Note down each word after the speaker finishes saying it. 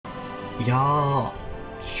Yeah,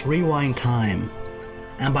 it's rewind time.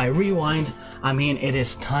 And by rewind, I mean it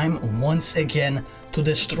is time once again to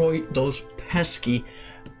destroy those pesky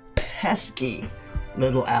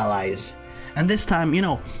little allies. And this time, you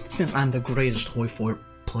know, since I'm the greatest HOI4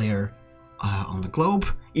 player on the globe,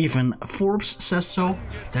 even Forbes says so,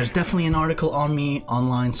 there's definitely an article on me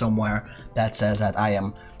online somewhere that says that I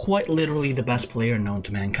am quite literally the best player known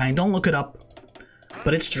to mankind. Don't look it up,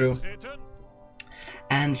 but it's true.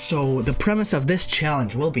 And so the premise of this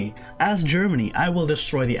challenge will be, as Germany, I will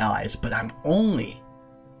destroy the allies, but I'm only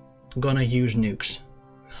gonna use nukes.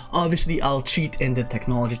 Obviously, I'll cheat in the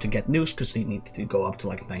technology to get nukes, because they need to go up to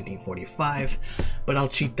like 1945, but I'll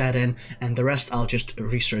cheat that in, and the rest I'll just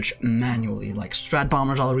research manually. Like strat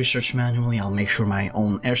bombers, I'll research manually. I'll make sure my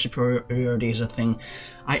own air superiority is a thing.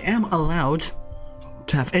 I am allowed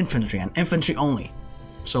to have infantry, and infantry only.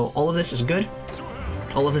 So all of this is good.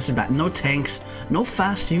 All of this is bad. No tanks, no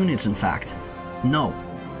fast units, in fact. No.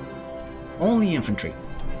 Only infantry.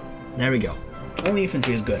 There we go. Only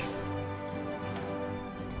infantry is good.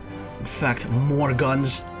 In fact, more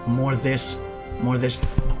guns, more this, more this.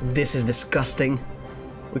 This is disgusting.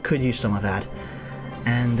 We could use some of that.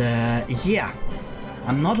 And yeah.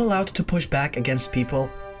 I'm not allowed to push back against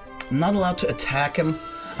people. I'm not allowed to attack them.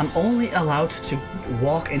 I'm only allowed to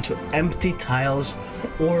walk into empty tiles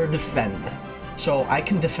or defend. So I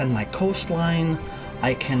can defend my coastline,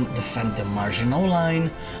 I can defend the Maginot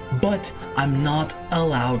Line, but I'm not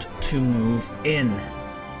allowed to move in.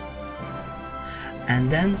 And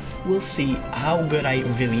then we'll see how good I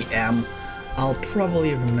really am. I'll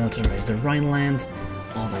probably remilitarize the Rhineland,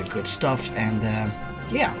 all that good stuff, and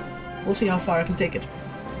yeah, we'll see how far I can take it.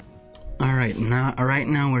 Right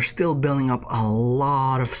now we're still building up a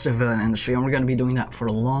lot of civilian industry, and we're going to be doing that for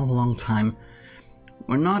a long time.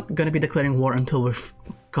 We're not going to be declaring war until we've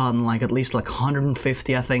gotten like at least like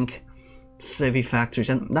 150, I think, civvy factories,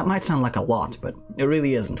 and that might sound like a lot, but it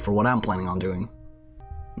really isn't for what I'm planning on doing.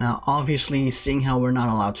 Now, obviously, seeing how we're not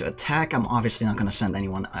allowed to attack, I'm obviously not going to send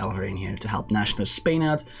anyone over in here to help nationalist Spain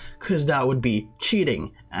out, because that would be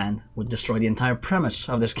cheating and would destroy the entire premise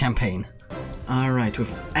of this campaign. Alright,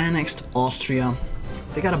 we've annexed Austria.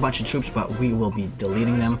 They got a bunch of troops, but we will be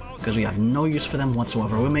deleting them, because we have no use for them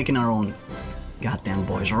whatsoever. We're making our own goddamn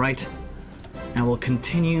boys, alright? And we'll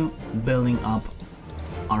continue building up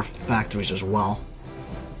our factories as well,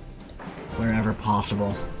 wherever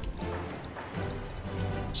possible.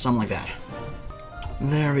 Something like that.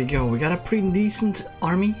 There we go. We got a pretty decent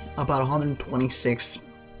army, about 126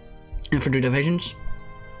 infantry divisions.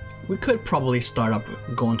 We could probably start up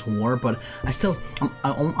going to war, but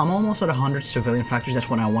I'm almost at 100 civilian factories. That's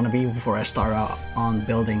what I want to be before I start out on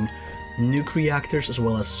building nuke reactors as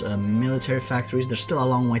well as military factories. There's still a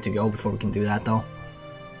long way to go before we can do that though.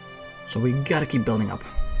 So we gotta keep building up.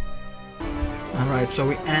 Alright, so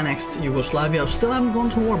we annexed Yugoslavia. Still haven't gone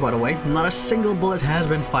to war, by the way. Not a single bullet has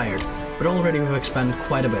been fired. But already we've expanded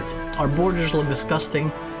quite a bit. Our borders look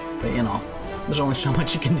disgusting, but you know, there's only so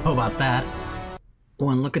much you can do about that. Oh,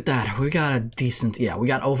 and look at that. We got a decent, yeah, we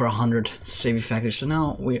got over 100 civvy factories. So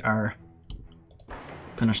now we are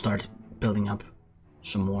gonna start building up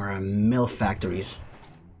some more mill factories.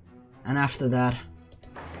 And after that,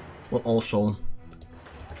 we'll also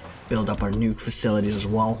build up our nuke facilities as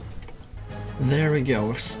well. There we go.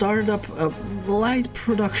 We've started up a light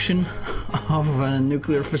production of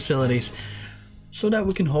nuclear facilities so that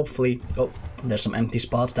we can hopefully... Oh, there's some empty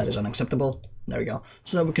spots. That is unacceptable. There we go.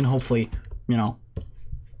 So that we can hopefully, you know,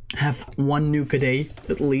 have one nuke a day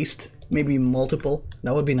at least. Maybe multiple.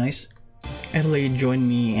 That would be nice. Italy joined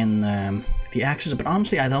me in the Axis, but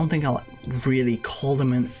honestly I don't think I'll really call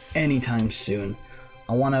them in anytime soon.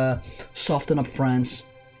 I want to soften up France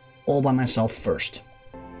all by myself first.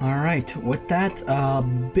 Alright, with that, a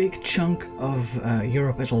big chunk of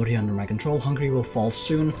Europe is already under my control. Hungary will fall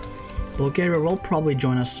soon. Bulgaria will probably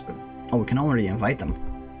join us. Oh, we can already invite them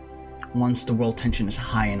once the world tension is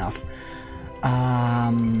high enough.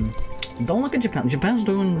 Don't look at Japan. Japan's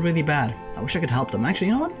doing really bad. I wish I could help them. Actually,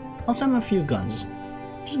 you know what? I'll send them a few guns.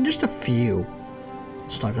 Just a few.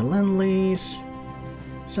 Start a Lend-Lease.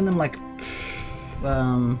 Send them like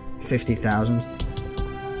 50,000.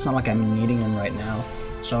 It's not like I'm needing them right now.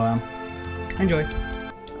 So, enjoy.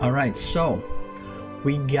 Alright, so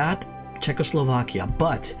we got Czechoslovakia,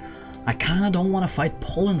 but I kinda don't want to fight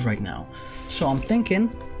Poland right now. So I'm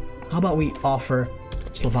thinking, how about we offer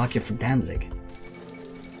Slovakia for Danzig?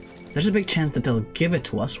 There's a big chance that they'll give it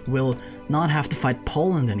to us. We'll not have to fight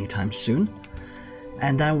Poland anytime soon.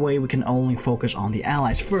 And that way we can only focus on the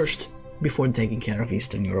Allies first, before taking care of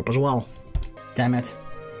Eastern Europe as well. Damn it.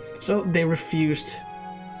 So they refused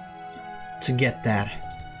to get that.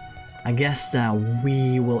 I guess that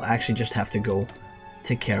we will actually just have to go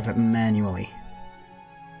take care of it manually.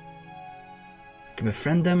 Could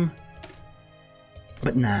befriend them,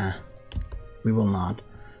 but nah, we will not.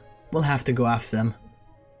 We'll have to go after them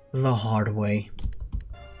the hard way.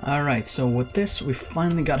 Alright, so with this, we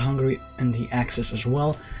finally got Hungary and the Axis as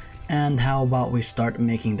well. And how about we start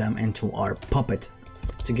making them into our puppet,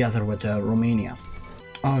 together with Romania.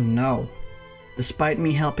 Oh no. Despite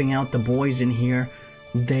me helping out the boys in here,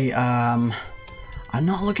 they are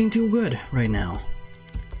not looking too good right now.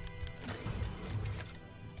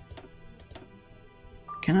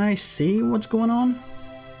 Can I see what's going on?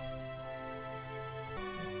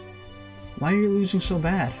 Why are you losing so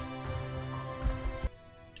bad?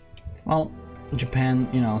 Well, Japan,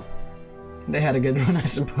 you know, they had a good run, I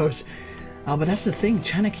suppose. But that's the thing,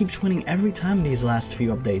 China keeps winning every time these last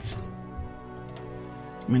few updates.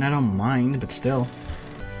 I mean, I don't mind, but still.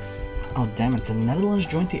 Oh, damn it, the Netherlands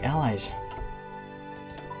joined the Allies.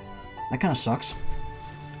 That kind of sucks.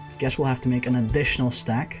 Guess we'll have to make an additional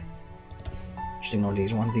stack. Just ignore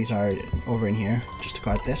these ones, these are over in here, just to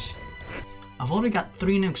guard this. I've already got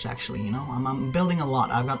 3 nukes actually, you know, I'm building a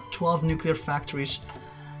lot. I've got 12 nuclear factories.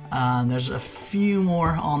 There's a few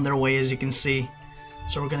more on their way, as you can see.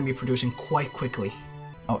 So we're going to be producing quite quickly.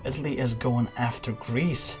 Oh, Italy is going after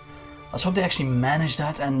Greece. Let's hope they actually manage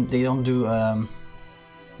that and they don't do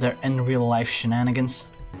their in real life shenanigans.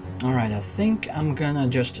 Alright, I think I'm gonna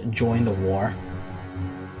just join the war.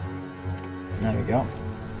 There we go.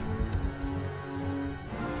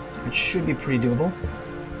 It should be pretty doable.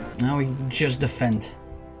 Now we just defend.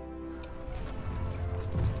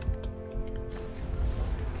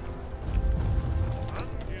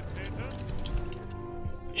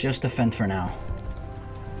 Just defend for now.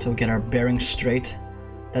 Till we get our bearings straight.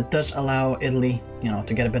 That does allow Italy, you know,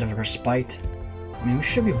 to get a bit of a respite. I mean, we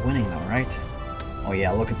should be winning though, right? Oh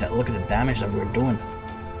yeah, look at that, look at the damage that we're doing.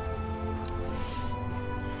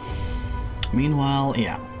 Meanwhile,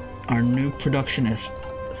 yeah, our nuke production is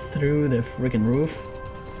through the freaking roof.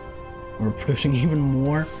 We're producing even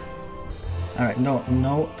more. Alright,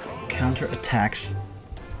 no counter-attacks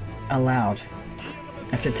allowed.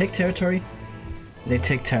 If they take territory, they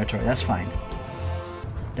take territory, that's fine.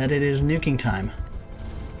 That it is nuking time.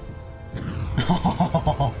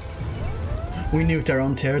 We nuked our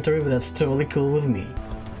own territory, but that's totally cool with me.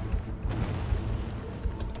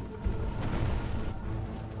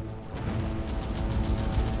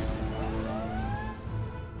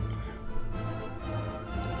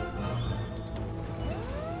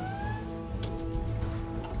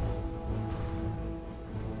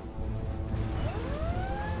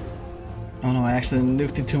 Oh no, I accidentally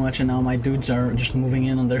nuked it too much and now my dudes are just moving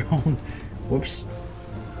in on their own. Whoops.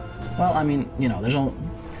 Well, I mean, you know, there's only...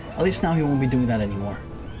 At least now he won't be doing that anymore.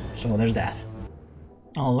 So there's that.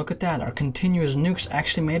 Oh, look at that. Our continuous nukes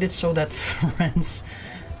actually made it so that France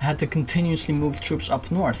had to continuously move troops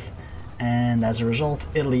up north. And as a result,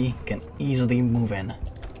 Italy can easily move in.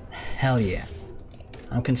 Hell yeah.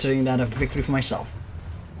 I'm considering that a victory for myself.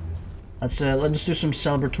 Let's do some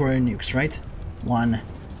celebratory nukes, right? One.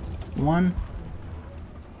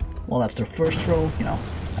 Well, that's their first row. You know,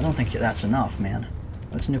 I don't think that's enough, man.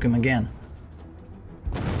 Let's nuke him again.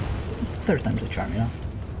 Third time's the charm, you know?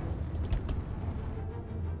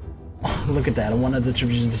 Oh, look at that, one of the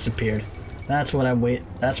troops just disappeared. That's what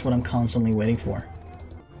I'm constantly waiting for.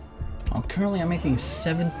 Oh, currently I'm making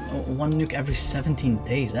one nuke every 17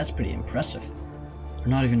 days. That's pretty impressive. We're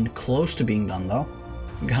not even close to being done though.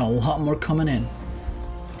 We got a lot more coming in.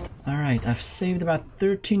 Alright, I've saved about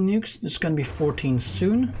 13 nukes. There's gonna be 14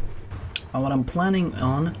 soon. What I'm planning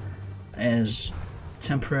on is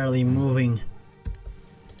temporarily moving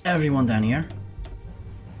everyone down here.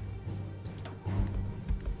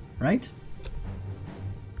 Right?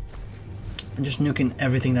 And just nuking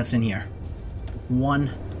everything that's in here. 1,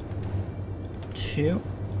 2,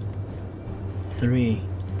 3,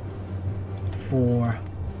 4,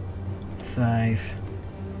 5,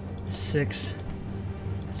 6,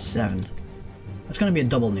 7. That's gonna be a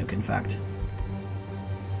double nuke, in fact.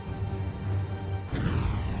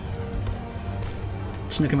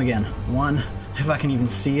 Let's nuke him again. 1. If I can even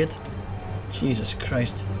see it. Jesus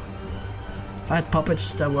Christ. If I had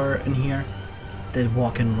puppets that were in here, they'd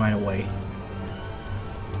walk in right away.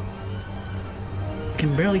 I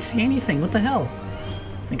can barely see anything. What the hell?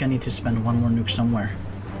 I think I need to spend one more nuke somewhere.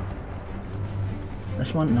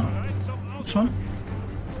 This one? No. This one?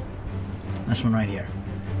 This one right here.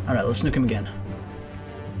 Alright, let's nuke him again.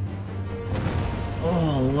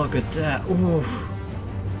 Oh, look at that. Ooh.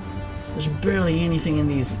 There's barely anything in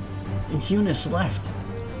these units left.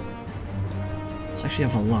 Let's actually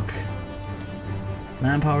have a look.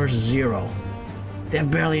 Manpower is 0. They have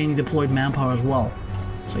barely any deployed manpower as well.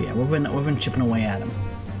 So yeah, we've been chipping away at them.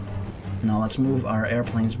 Now let's move our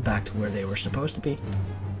airplanes back to where they were supposed to be,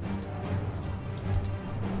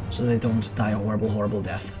 so they don't die a horrible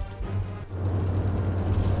death.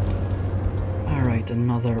 Alright,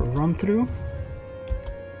 another run through,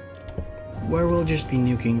 where we'll just be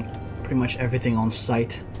nuking pretty much everything on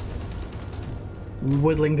sight,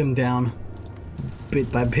 whittling them down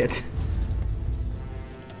bit by bit.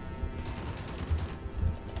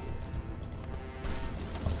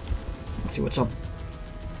 Let's see what's up.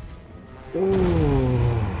 Ooh,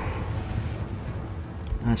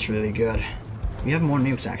 that's really good. We have more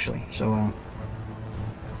nukes actually, so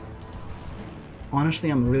honestly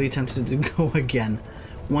I'm really tempted to go again,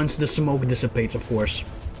 once the smoke dissipates, of course.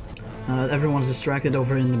 Now that everyone's distracted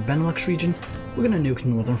over in the Benelux region, we're gonna nuke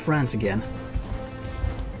northern France again.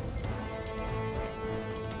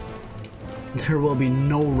 There will be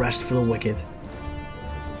no rest for the wicked.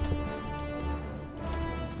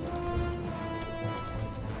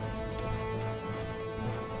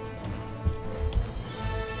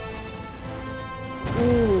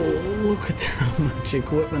 Look at how much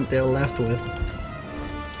equipment they're left with.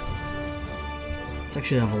 Let's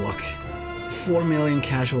actually have a look. 4 million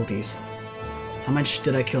casualties. How much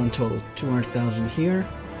did I kill in total? 200,000 here.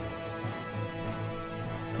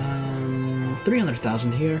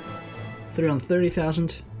 300,000 here.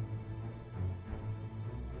 330,000.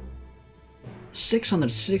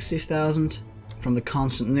 660,000 from the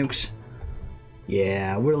constant nukes.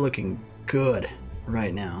 Yeah, we're looking good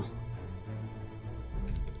right now.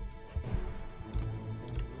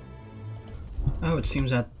 Oh, it seems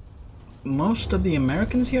that most of the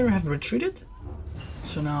Americans here have retreated.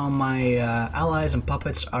 So now my allies and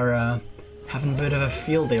puppets are having a bit of a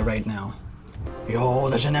field day right now. Yo,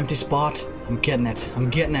 there's an empty spot. I'm getting it. I'm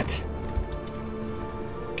getting it.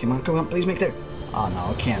 Come on, please make there. Oh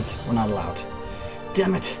no, I can't. We're not allowed.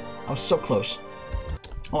 Damn it. I was so close.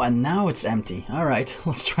 Oh, and now it's empty. Alright,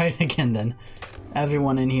 let's try it again then.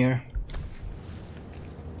 Everyone in here.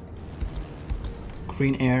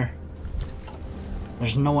 Green air.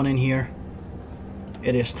 There's no one in here.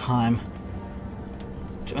 It is time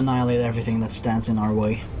to annihilate everything that stands in our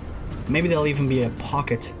way. Maybe there'll even be a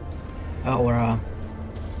pocket, or an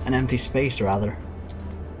empty space rather.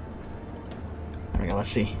 There we go, let's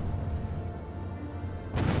see.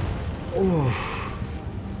 Ooh.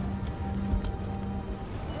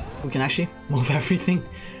 We can actually move everything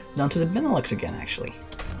down to the Benelux again, actually.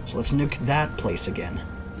 So let's nuke that place again.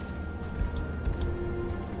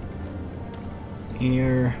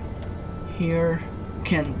 Here, here.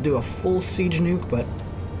 Can't do a full siege nuke, but,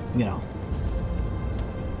 you know,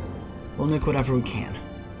 we'll nuke whatever we can.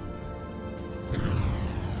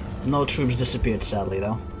 No troops disappeared, sadly,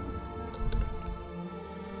 though.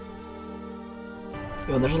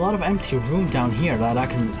 Yo, there's a lot of empty room down here that I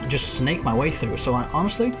can just snake my way through, so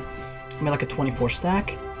honestly, I made like a 24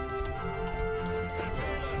 stack.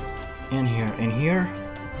 In here,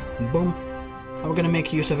 boom. And we're gonna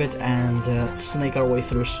make use of it and snake our way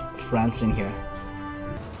through France in here.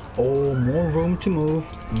 Oh, more room to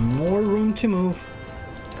move. More room to move.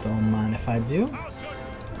 Don't mind if I do.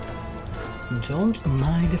 Don't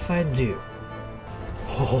mind if I do.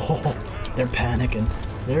 Oh, they're panicking.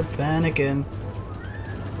 They're panicking.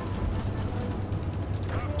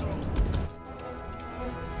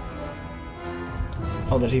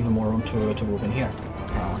 Oh, there's even more room to move in here,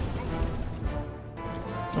 apparently.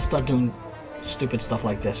 Let's start doing stupid stuff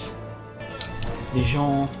like this.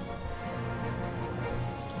 Dijon.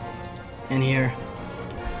 In here.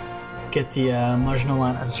 Get the marginal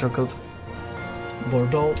line encircled.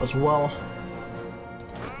 Bordeaux as well.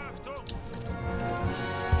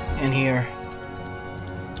 In here.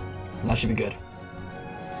 That should be good.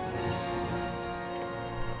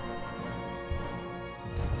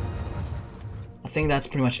 I think that's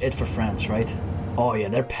pretty much it for France, right? Oh yeah,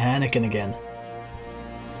 they're panicking again.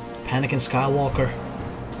 Panicking Skywalker.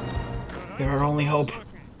 You're our only hope.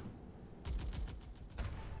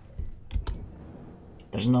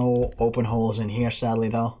 There's no open holes in here, sadly,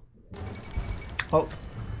 though. Oh.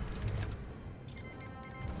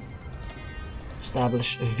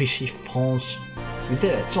 Establish Vichy France. We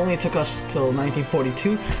did it. It only took us till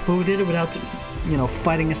 1942, but we did it without, you know,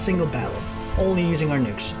 fighting a single battle. Only using our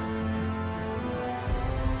nukes.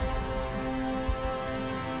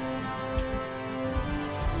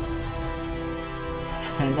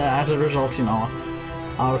 And as a result, you know,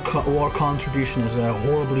 our war contribution is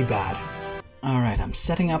horribly bad. Alright, I'm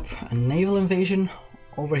setting up a naval invasion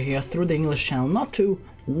over here through the English Channel, not to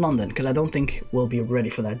London, because I don't think we'll be ready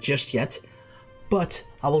for that just yet. But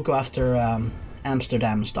I will go after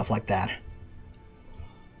Amsterdam and stuff like that.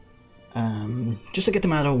 Just to get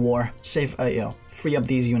them out of war, save, you know, free up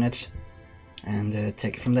these units, and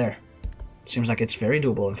take it from there. Seems like it's very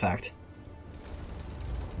doable, in fact.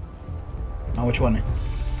 Now, which one?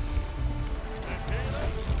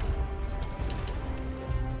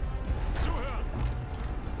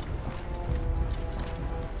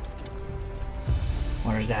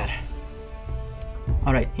 Where is that?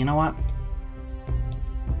 Alright, you know what?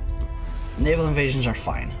 Naval invasions are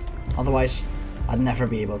fine. Otherwise, I'd never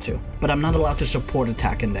be able to. But I'm not allowed to support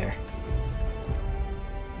attack in there.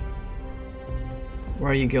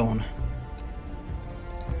 Where are you going?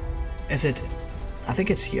 Is it... I think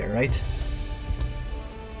it's here, right?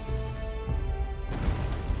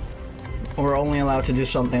 We're only allowed to do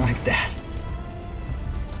something like that.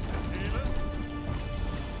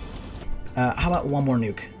 How about one more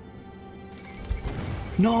nuke?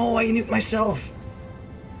 No, I nuked myself!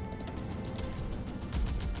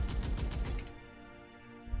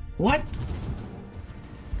 What?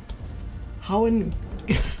 How in...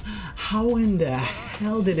 How in the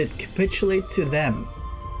hell did it capitulate to them?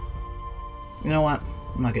 You know what?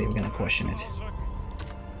 I'm not even gonna question it.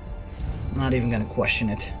 I'm not even gonna question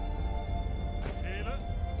it.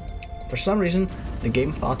 For some reason, the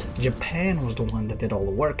game thought Japan was the one that did all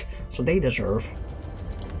the work, so they deserve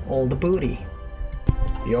all the booty.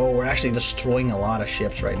 Yo, we're actually destroying a lot of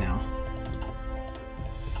ships right now.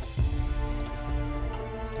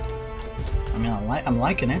 I mean, I'm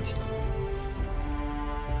liking it.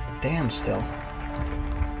 Damn, still.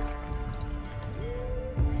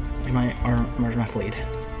 Where's my fleet?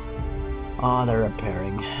 Ah, they're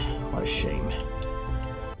repairing. What a shame.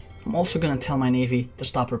 I'm also gonna tell my navy to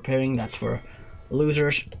stop repairing. That's for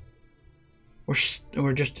losers.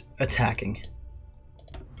 We're just attacking.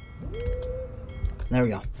 There we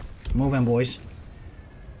go. Move in, boys.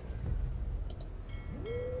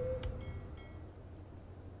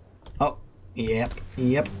 Oh, yep.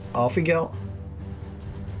 Off we go.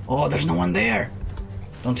 Oh, there's no one there.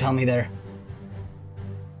 Don't tell me there.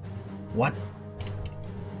 What?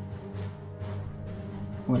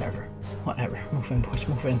 Whatever. Move in, boys,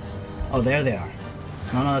 move in. Oh, there they are.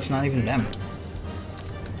 No, that's not even them.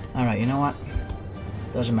 Alright, you know what?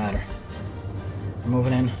 Doesn't matter. We're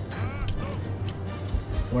moving in.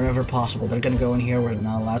 Wherever possible. They're gonna go in here. We're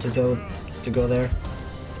not allowed to go there.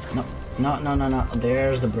 No.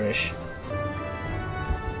 There's the British.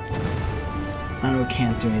 And we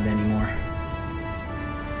can't do it anymore.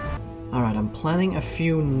 Alright, I'm planning a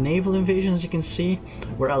few naval invasions, you can see.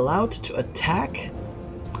 We're allowed to attack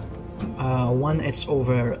when it's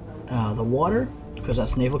over the water, because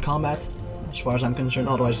that's naval combat, as far as I'm concerned.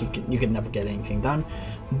 Otherwise, you could never get anything done.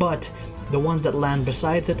 But the ones that land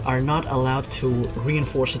besides it are not allowed to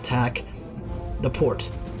reinforce attack the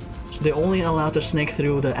port. So they're only allowed to snake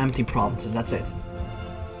through the empty provinces, that's it.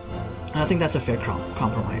 And I think that's a fair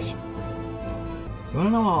compromise. You wanna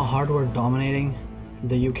know how hard we're dominating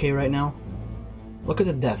the UK right now? Look at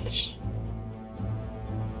the deaths.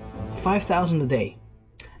 5,000 a day.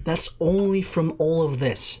 That's only from all of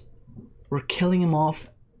this. We're killing them off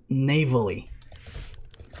navally.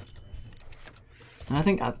 And I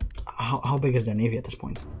think... how big is their navy at this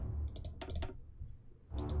point?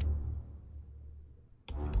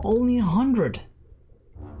 Only 100.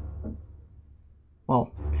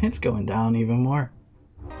 Well, it's going down even more.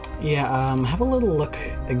 Yeah, have a little look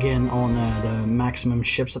again on the maximum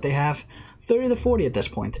ships that they have. 30 to 40 at this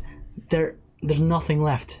point. There's nothing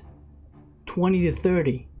left. 20 to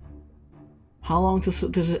 30. How long is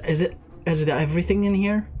it everything in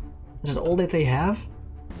here? Is it all that they have?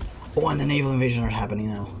 Oh, and the naval invasions are happening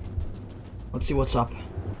now. Let's see what's up.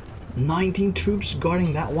 19 troops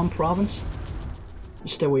guarding that one province?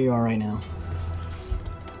 Stay where you are right now.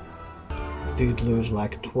 Dude, lose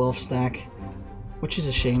like 12 stack. Which is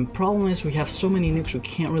a shame. Problem is we have so many nukes we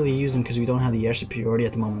can't really use them because we don't have the air superiority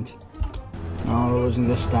at the moment. Oh, we're losing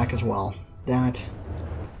this stack as well. Damn it.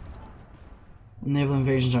 Naval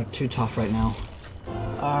invasions are too tough right now.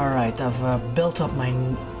 Alright, I've built up my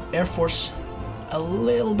air force a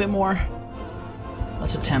little bit more.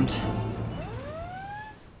 Let's attempt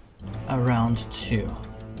a round 2.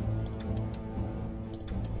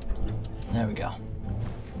 There we go.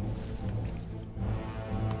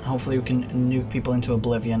 Hopefully we can nuke people into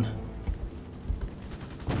oblivion.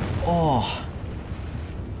 Oh,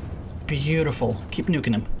 beautiful. Keep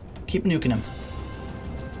nuking them. Keep nuking them.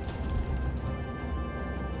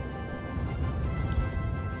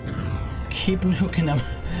 Keep nuking them.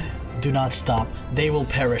 Do not stop. They will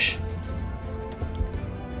perish.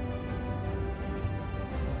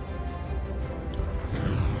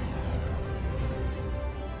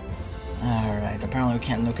 Alright.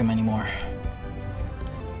 can't nuke him anymore.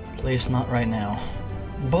 At least not right now.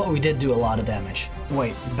 But we did do a lot of damage.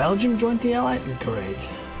 Wait, Belgium joined the Allies? Great.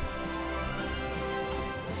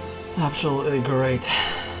 Absolutely great.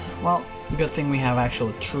 Well, good thing we have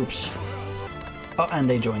actual troops. Oh, and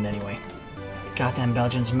they joined anyway. The goddamn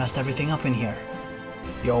Belgians messed everything up in here.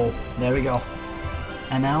 Yo, there we go.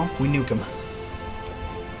 And now, we nuke them.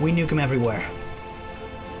 We nuke them everywhere.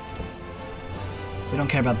 We don't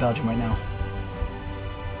care about Belgium right now.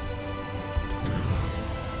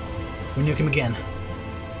 We nuke him again.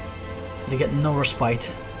 They get no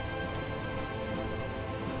respite.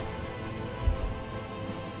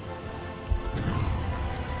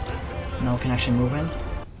 Now we can actually move in.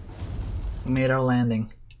 We made our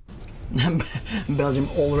landing. Belgium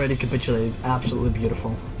already capitulated. Absolutely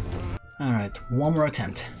beautiful. Alright, one more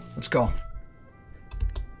attempt. Let's go.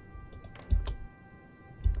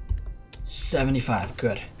 75,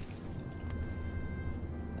 good.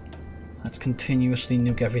 Let's continuously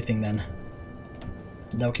nuke everything then.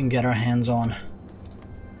 That we can get our hands on.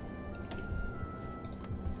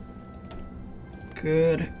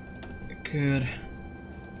 Good, good,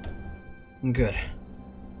 good.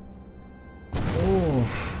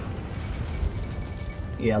 Oof.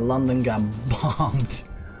 Yeah, London got bombed.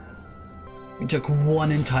 We took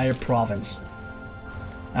one entire province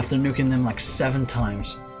after nuking them like 7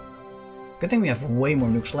 times. Good thing we have way more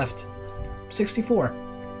nukes left. 64.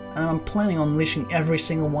 And I'm planning on unleashing every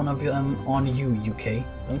single one of them on you, UK.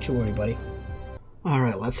 Don't you worry, buddy.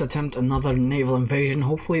 Alright, let's attempt another naval invasion.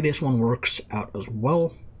 Hopefully this one works out as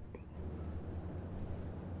well.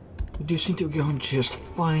 We do seem to be going just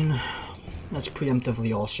fine. Let's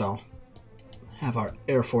preemptively also have our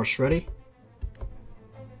Air Force ready.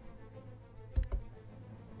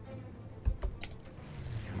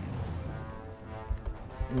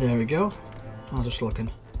 There we go. How's this looking?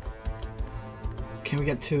 Can we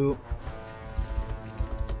get to...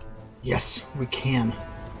 Yes, we can.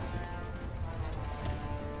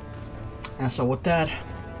 And so with that,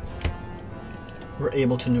 we're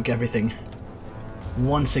able to nuke everything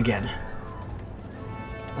once again.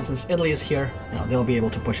 And since Italy is here, you know, they'll be able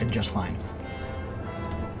to push it just fine.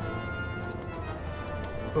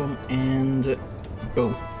 Boom, and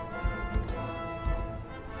boom.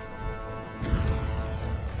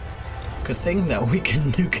 Good thing that we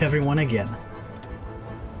can nuke everyone again.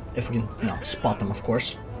 If we can, you know, spot them, of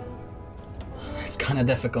course. It's kind of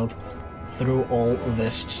difficult through all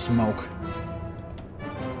this smoke.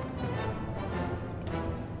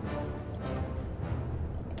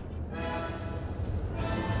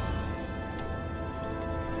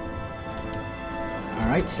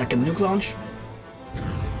 Alright, second nuke launch.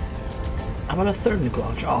 How about a third nuke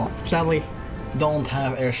launch? Oh, sadly, don't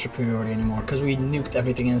have air superiority anymore because we nuked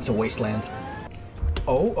everything and it's a wasteland.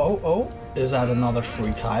 Oh, is that another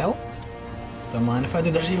free tile? Don't mind if I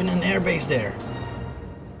do, there's even an airbase there.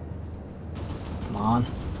 Come on.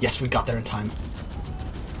 Yes, we got there in time.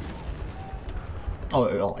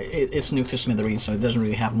 Oh, well, it's nuked to smithereens, so it doesn't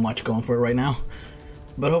really have much going for it right now.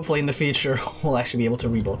 But hopefully in the future, we'll actually be able to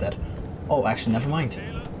rebuild that. Oh, actually, never mind.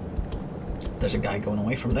 There's a guy going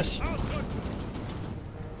away from this.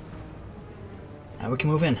 Now we can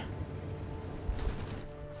move in.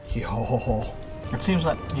 Yo. It seems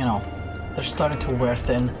like, you know, they're starting to wear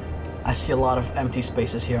thin. I see a lot of empty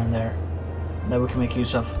spaces here and there that we can make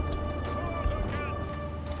use of.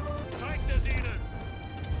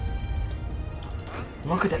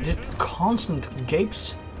 Look at that, dude. Constant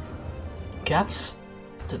gaps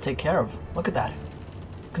to take care of. Look at that.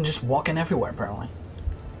 You can just walk in everywhere, apparently.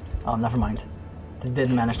 Oh, never mind. They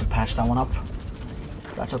did manage to patch that one up.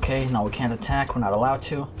 That's okay. No, we can't attack. We're not allowed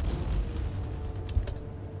to.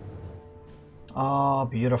 Oh,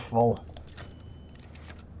 beautiful.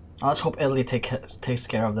 Let's hope Italy takes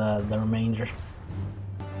care of the remainder.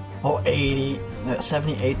 Oh,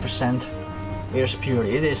 78% air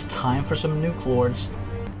superiority. It is time for some nuke lords.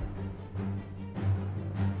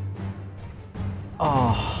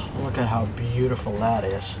 Oh, look at how beautiful that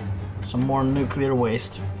is. Some more nuclear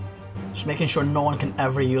waste. Just making sure no one can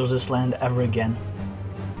ever use this land ever again.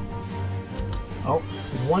 Oh,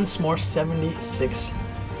 once more 76.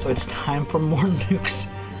 So it's time for more nukes.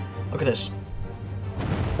 Look at this.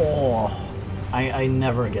 Oh, I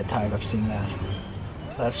never get tired of seeing that.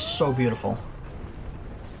 That's so beautiful.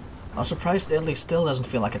 I'm surprised Italy still doesn't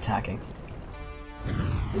feel like attacking.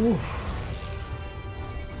 Oof.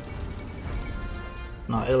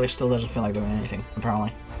 No, Italy still doesn't feel like doing anything,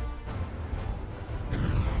 apparently.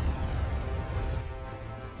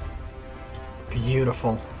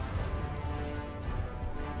 Beautiful.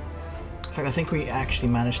 In fact, I think we actually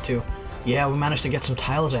managed to... Yeah, we managed to get some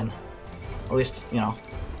tiles in. At least, you know,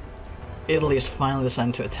 Italy is finally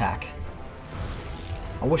deciding to attack.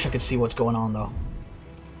 I wish I could see what's going on, though.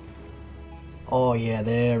 Oh yeah,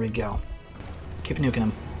 there we go. Keep nuking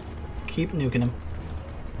him. Keep nuking him.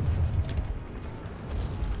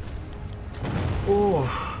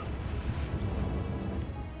 Oh.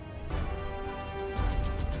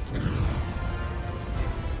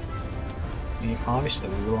 Obviously,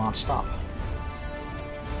 we will not stop.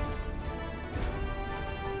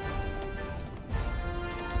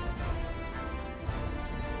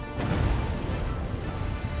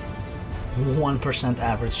 %1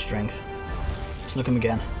 average strength. Let's nuke him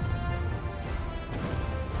again.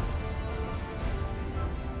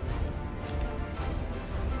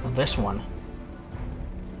 Well, this one.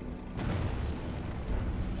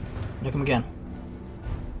 Nuke him again.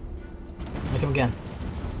 Nuke him again.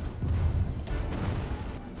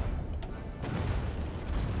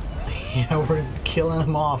 Yeah, we're killing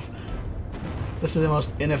him off. This is the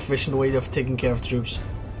most inefficient way of taking care of troops.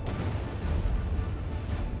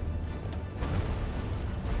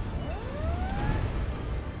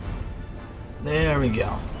 There we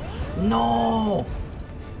go. No!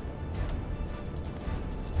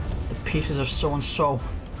 The pieces of so-and-so.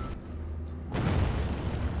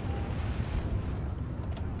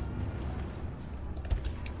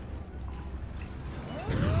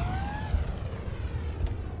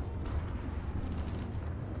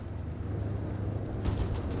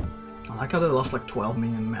 I like how they lost like 12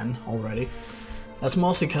 million men already. That's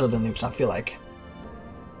mostly because of the nukes, I feel like.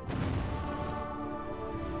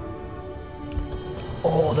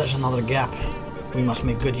 Oh, there's another gap. We must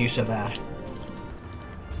make good use of that.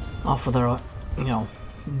 Offer their, you know,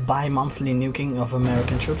 bi-monthly nuking of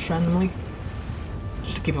American troops randomly.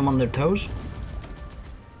 Just to keep them on their toes.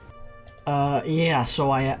 Yeah,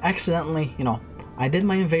 so I accidentally, you know, I did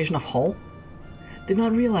my invasion of Hull. Did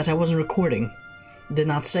not realize I wasn't recording. Did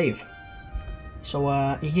not save. So,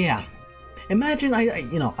 yeah. Imagine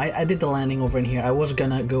I did the landing over in here. I was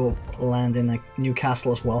gonna go land in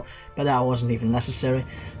Newcastle as well, but that wasn't even necessary.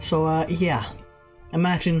 So, yeah.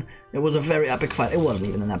 Imagine it was a very epic fight. It wasn't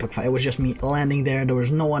even an epic fight. It was just me landing there. There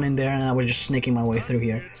was no one in there, and I was just snaking my way through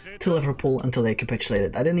here to Liverpool until they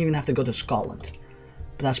capitulated. I didn't even have to go to Scotland.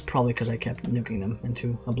 But that's probably because I kept nuking them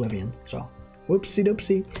into oblivion. So, whoopsie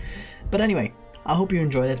doopsie. But anyway, I hope you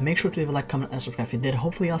enjoyed it. Make sure to leave a like, comment, and subscribe if you did.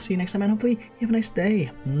 Hopefully I'll see you next time, and hopefully you have a nice day.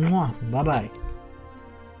 Mwah. Bye bye.